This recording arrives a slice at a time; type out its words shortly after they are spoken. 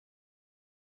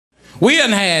We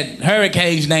done had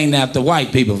hurricanes named after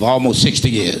white people for almost 60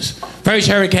 years. First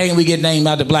hurricane we get named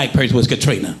after black person was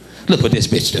Katrina. Look what this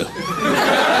bitch do.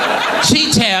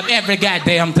 She tear up every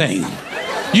goddamn thing.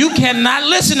 You cannot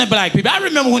listen to black people. I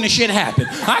remember when the shit happened.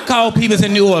 I called people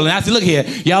in New Orleans. I said, look here,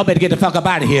 y'all better get the fuck up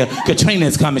out of here.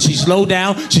 Katrina's coming. She's low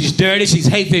down. She's dirty. She's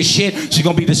hate this shit. She's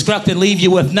going to be destructive and leave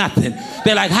you with nothing.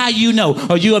 They're like, how you know?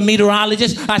 Are you a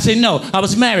meteorologist? I said, no. I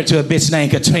was married to a bitch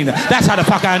named Katrina. That's how the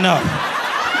fuck I know.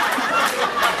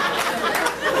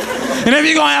 And if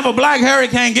you're going to have a black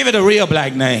hurricane, give it a real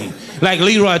black name. Like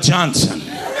Leroy Johnson.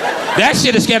 That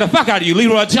shit is scared the fuck out of you,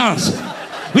 Leroy Johnson.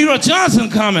 Leroy Johnson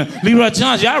coming. Leroy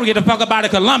Johnson, y'all get the fuck up out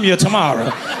of Columbia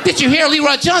tomorrow. Did you hear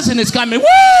Leroy Johnson is coming?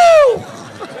 Woo!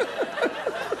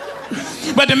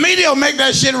 But the media will make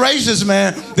that shit racist,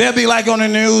 man. They'll be like on the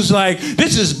news like,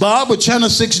 this is Bob with Channel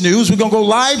 6 News. We're going to go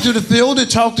live to the field and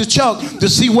talk to Chuck to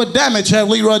see what damage have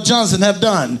Leroy Johnson have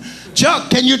done. Chuck,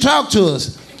 can you talk to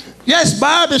us? Yes,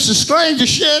 Bob, it's the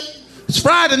strangest shit. It's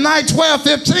Friday night,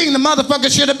 12:15. The motherfucker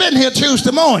should have been here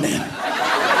Tuesday morning.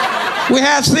 We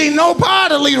have seen no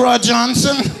part of Leroy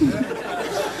Johnson.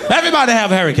 Everybody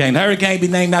have a hurricane. The hurricane be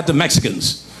named after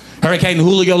Mexicans. Hurricane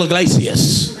Julio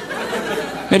Iglesias.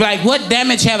 They be like, what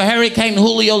damage have Hurricane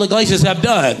Julio Iglesias have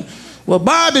done? Well,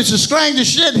 Bob, it's the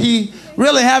strangest shit. He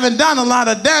really haven't done a lot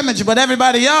of damage, but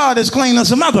everybody yard is clean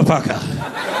as a motherfucker.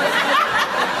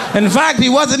 In fact, he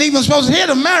wasn't even supposed to hit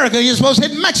America. He was supposed to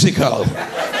hit Mexico.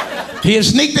 He has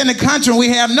sneaked in the country and we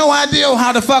have no idea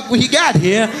how the fuck he got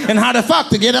here and how the fuck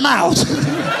to get him out.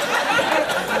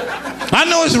 I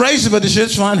know it's racist, but the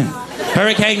shit's funny.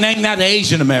 Hurricane named after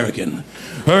Asian American.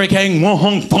 Hurricane Wong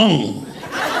Hong Fong.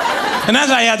 And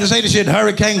that's how you have to say the shit,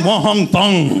 Hurricane Wong Hong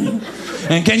Fong.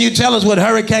 And can you tell us what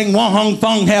Hurricane Wong Hong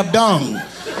Fong have done?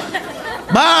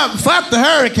 Bob, fuck the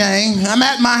hurricane. I'm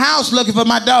at my house looking for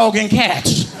my dog and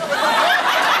cats.